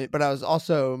standpoint, but I was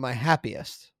also my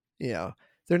happiest, you know.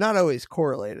 They're not always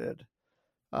correlated.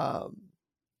 Um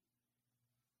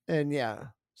and yeah.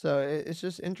 So it's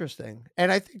just interesting.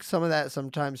 And I think some of that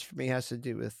sometimes for me has to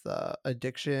do with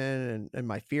addiction and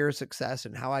my fear of success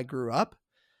and how I grew up,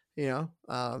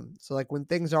 so like when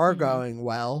things are Mhm. going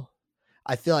well,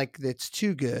 I feel like it's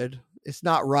too good. It's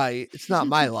not right. It's not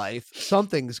my life.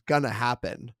 Something's gonna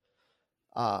happen.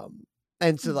 Um,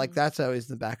 and so like Mhm. that's always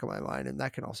in the back of my mind, and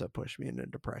that can also push me into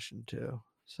depression too.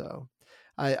 So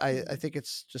I Mhm. think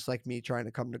it's just like me trying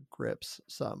to come to grips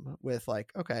some with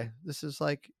like, okay, this is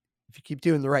like, if you keep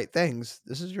doing the right things,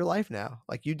 this is your life now.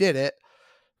 Like you did it.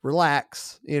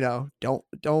 Relax,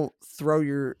 don't throw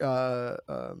your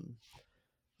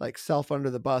like self under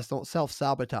the bus. Don't self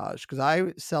sabotage, because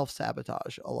I self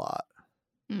sabotage a lot.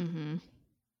 Mhm.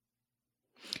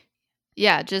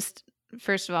 Yeah, just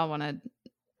first of all, want to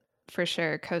for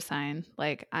sure cosign.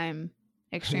 Like, I'm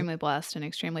extremely blessed and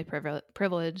extremely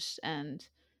privileged, and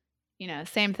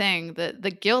same thing.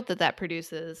 The guilt that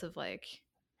produces of like,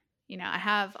 I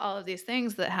have all of these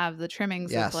things that have the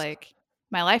trimmings of Yes. like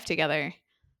my life together,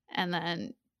 and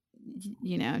then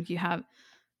you have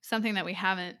something that we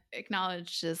haven't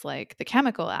acknowledged is like the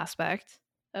chemical aspect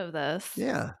of this,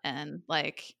 Yeah. and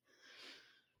like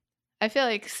I feel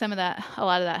like a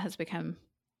lot of that has become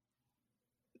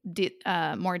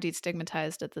more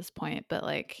destigmatized at this point. But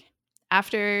like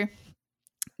after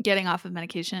getting off of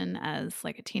medication as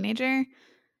like a teenager,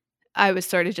 I was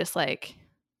sort of just like,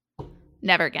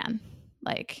 never again.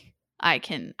 Like I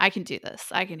can do this.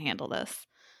 I can handle this.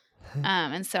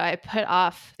 And so I put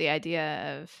off the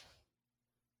idea of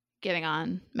getting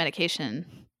on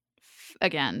medication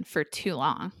again for too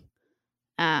long.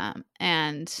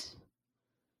 And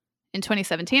in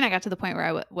 2017, I got to the point where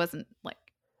I wasn't like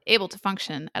able to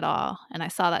function at all, and I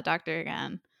saw that doctor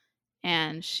again.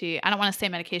 And I don't want to say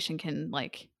medication can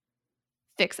like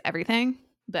fix everything,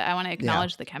 but I want to Yeah.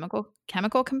 acknowledge the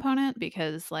chemical component,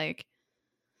 because like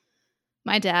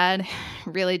my dad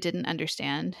really didn't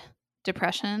understand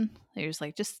depression. He was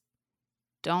like, just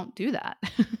don't do that.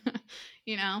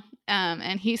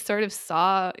 And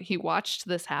he watched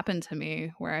this happen to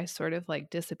me where I sort of like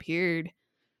disappeared.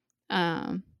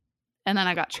 Um and then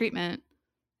I got treatment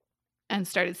and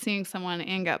started seeing someone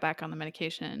and got back on the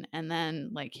medication, and then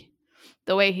like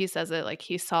the way he says it, like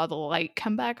he saw the light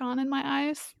come back on in my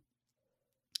eyes.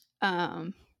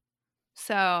 Um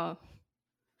so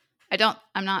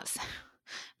I'm not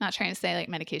not trying to say like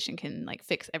medication can like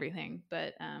fix everything,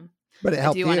 but But it I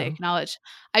helped do want to you. acknowledge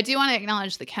I do want to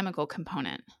acknowledge the chemical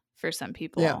component for some Yeah.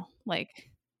 people.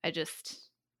 Like I just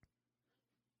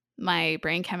my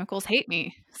brain chemicals hate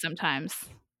me sometimes.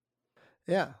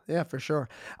 Yeah. Yeah, for sure.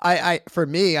 For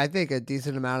me, I think a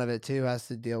decent amount of it too has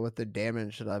to deal with the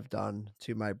damage that I've done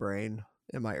to my brain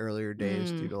in my earlier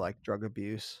days due Mm. to like drug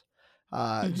abuse.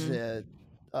 Just, Mhm.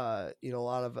 a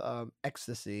lot of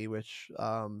ecstasy, which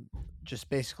just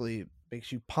basically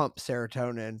makes you pump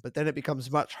serotonin, but then it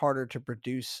becomes much harder to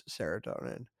produce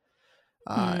serotonin.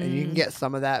 And you can Mm. get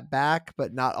some of that back,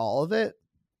 but not all of it.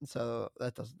 So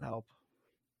that doesn't help.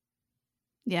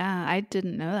 Yeah, I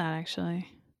didn't know that actually.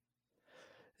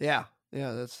 Yeah.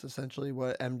 Yeah. That's essentially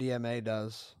what MDMA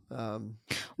does. Well, Is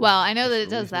I know that just it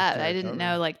does releasing that. I didn't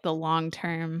know serotonin. like the long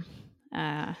term.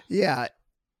 Yeah.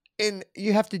 And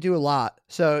you have to do a lot.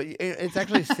 So it's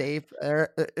actually safe.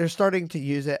 They're starting to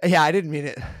use it. Yeah. I didn't mean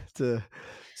it to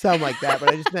sound like that, but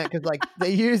I just meant because like they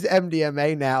use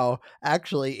MDMA now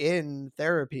actually in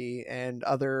therapy and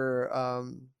other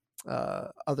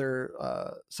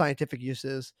scientific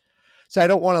uses. So I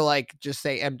don't want to like just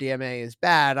say MDMA is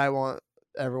bad. I want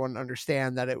everyone to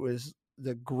understand that it was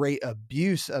the great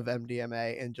abuse of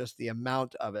MDMA and just the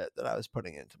amount of it that I was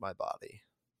putting into my body.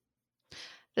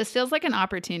 This feels like an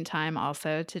opportune time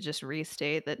also to just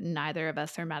restate that neither of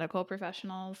us are medical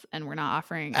professionals and we're not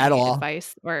offering At any all.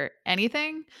 advice or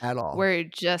anything. At all. We're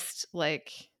just like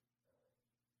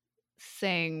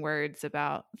saying words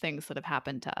about things that have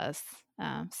happened to us.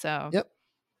 So Yep.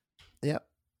 Yep.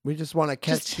 We just want to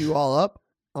catch just, you all up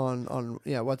on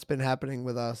what's been happening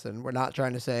with us, and we're not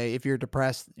trying to say if you're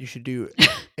depressed you should do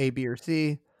A, B, or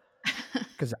C,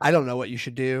 because I don't know what you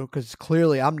should do because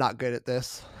clearly I'm not good at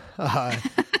this. Uh,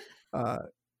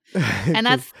 and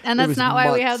because it that's was not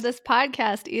why we have months this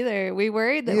podcast either. We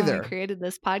worried that when we either. created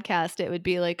this podcast, it would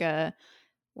be like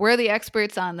we're the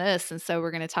experts on this, and so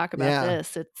we're going to talk about Yeah.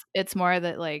 this. It's more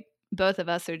that like both of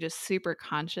us are just super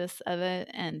conscious of it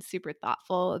and super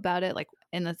thoughtful about it, like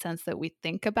in the sense that we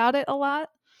think about it a lot.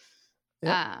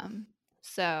 Yep.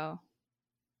 So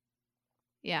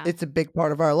yeah. It's a big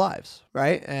part of our lives,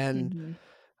 right? And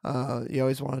Mhm. you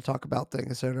always want to talk about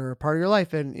things that are a part of your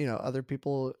life, and other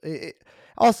people.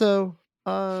 Also,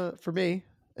 for me,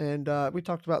 and we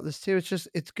talked about this too.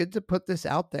 It's good to put this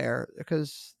out there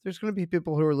because there's going to be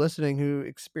people who are listening who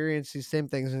experience these same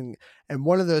things, and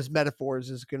one of those metaphors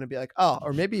is going to be like, oh,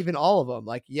 or maybe even all of them.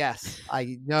 Like, yes,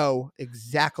 I know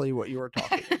exactly what you were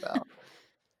talking about,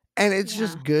 and it's Yeah.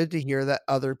 just good to hear that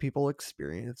other people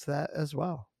experience that as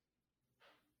well.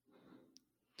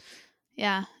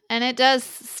 Yeah. And it does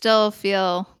still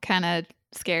feel kind of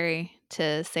scary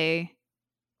to say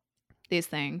these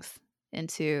things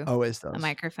into Always a does.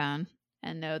 microphone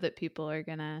and know that people are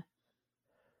going to,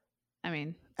 I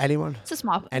mean, Anyone, it's a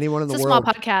small anyone in it's the a small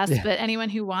world, podcast, yeah. but anyone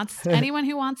who wants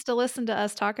to listen to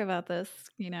us talk about this,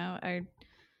 I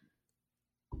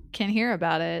can hear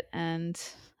about it, and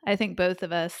I think both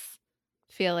of us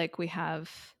feel like we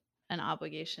have an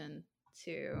obligation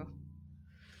to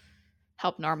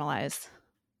help normalize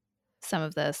some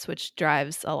of this, which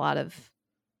drives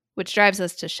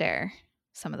us to share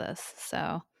some of this.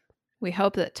 So we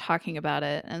hope that talking about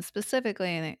it, and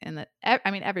specifically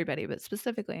I mean everybody, but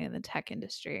specifically in the tech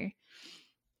industry,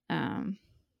 um,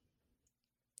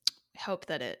 hope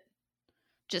that it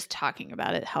just talking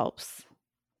about it helps.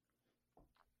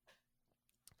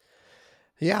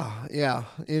 Yeah, yeah,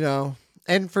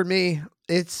 and for me,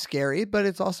 it's scary, but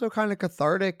it's also kind of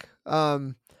cathartic.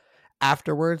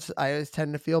 Afterwards, I always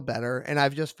tend to feel better, and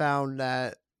I've just found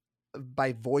that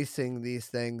by voicing these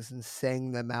things and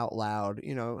saying them out loud,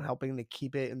 helping to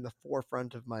keep it in the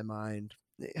forefront of my mind,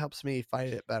 it helps me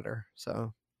fight it better.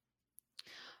 So,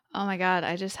 Oh my god,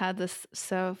 I just had this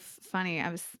so funny. I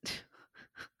was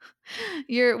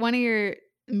one of your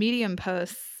Medium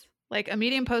posts, like a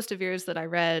Medium post of yours that I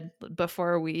read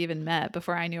before we even met,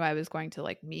 before I knew I was going to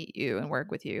like meet you and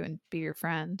work with you and be your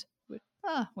friend,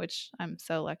 which I'm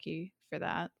so lucky for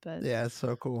that. But yeah, it's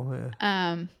so cool.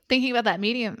 Yeah. thinking about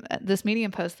this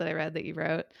Medium post that I read that you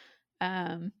wrote,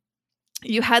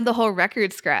 you had the whole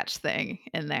record scratch thing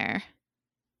in there.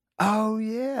 Oh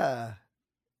yeah,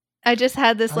 I just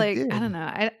had this I like, I did. don't know.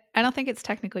 I don't think it's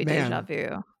technically deja Man,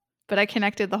 vu, but I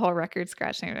connected the whole record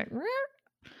scratch thing. Like,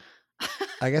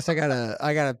 I guess I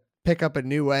gotta pick up a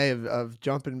new way of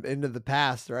jumping into the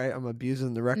past, right? I'm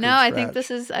abusing the no, record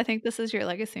scratch. I think this is your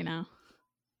legacy now.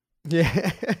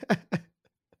 Yeah.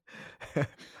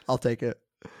 I'll take it.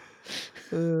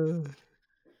 Uh,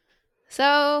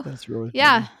 So, that's really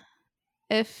yeah, funny.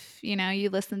 if you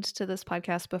listened to this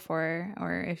podcast before,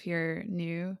 or if you're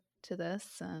new to this,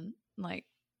 and like,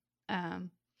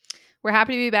 um, we're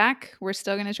happy to be back. We're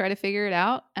still going to try to figure it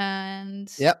out,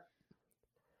 and Yep.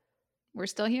 we're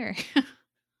still here.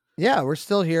 Yeah, we're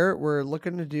still here. We're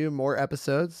looking to do more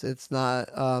episodes. It's not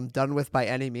done with by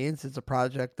any means. It's a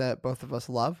project that both of us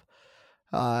love.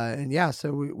 And yeah,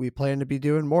 so we plan to be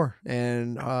doing more.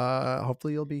 And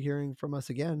hopefully you'll be hearing from us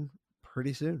again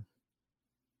pretty soon.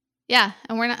 Yeah,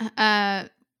 and we're not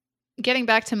getting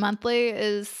back to monthly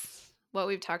is what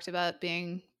we've talked about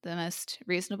being the most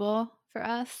reasonable for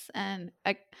us. And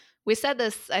we said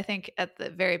this, I think, at the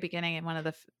very beginning in one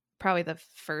of probably the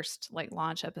first like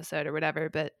launch episode or whatever,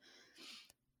 but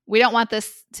we don't want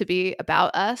this to be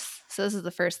about us. So this is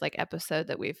the first like episode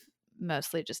that we've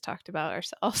mostly just talked about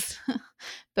ourselves.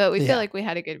 But we feel Yeah. like we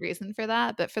had a good reason for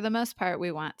that. But for the most part,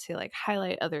 we want to like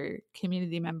highlight other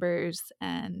community members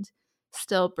and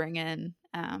still bring in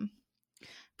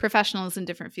professionals in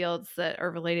different fields that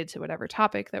are related to whatever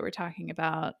topic that we're talking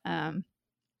about.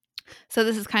 So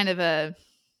this is kind of a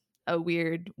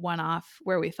weird one-off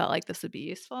where we felt like this would be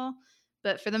useful.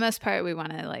 But for the most part, we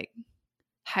want to like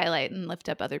highlight and lift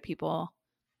up other people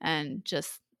and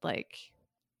just like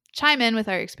chime in with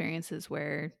our experiences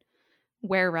where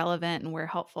relevant and where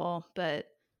helpful. But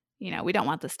we don't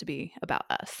want this to be about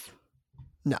us.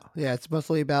 No, yeah, it's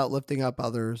mostly about lifting up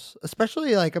others,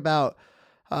 especially like about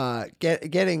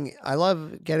getting. I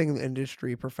love getting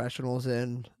industry professionals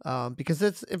in, because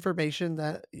it's information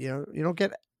that you don't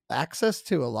get access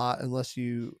to a lot unless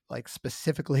you like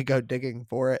specifically go digging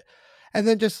for it, and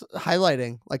then just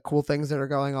highlighting like cool things that are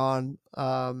going on.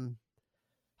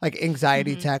 Like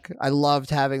anxiety Hmm. tech. I loved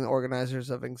having the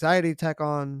organizers of anxiety tech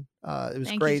on. It was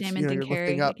Thank you, great. Jamin You're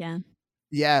lifting Dinkari, up. again.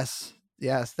 Yes.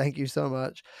 Yes, thank you so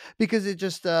much. Because it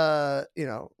just you're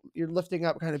lifting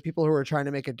up kind of people who are trying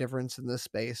to make a difference in this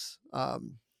space.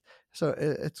 So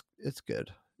it's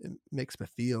good. It makes me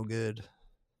feel good.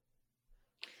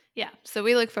 Yeah. So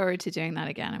we look forward to doing that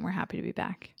again, and we're happy to be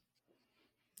back.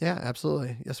 Yeah,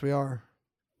 absolutely. Yes, we are.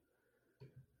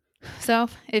 So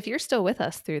if you're still with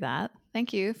us through that,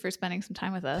 thank you for spending some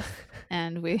time with us.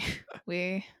 And we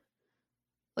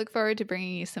look forward to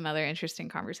bringing you some other interesting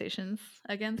conversations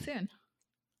again soon.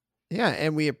 Yeah,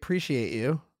 and we appreciate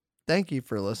you. Thank you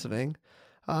for listening.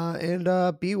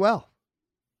 And be well.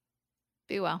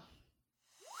 Be well.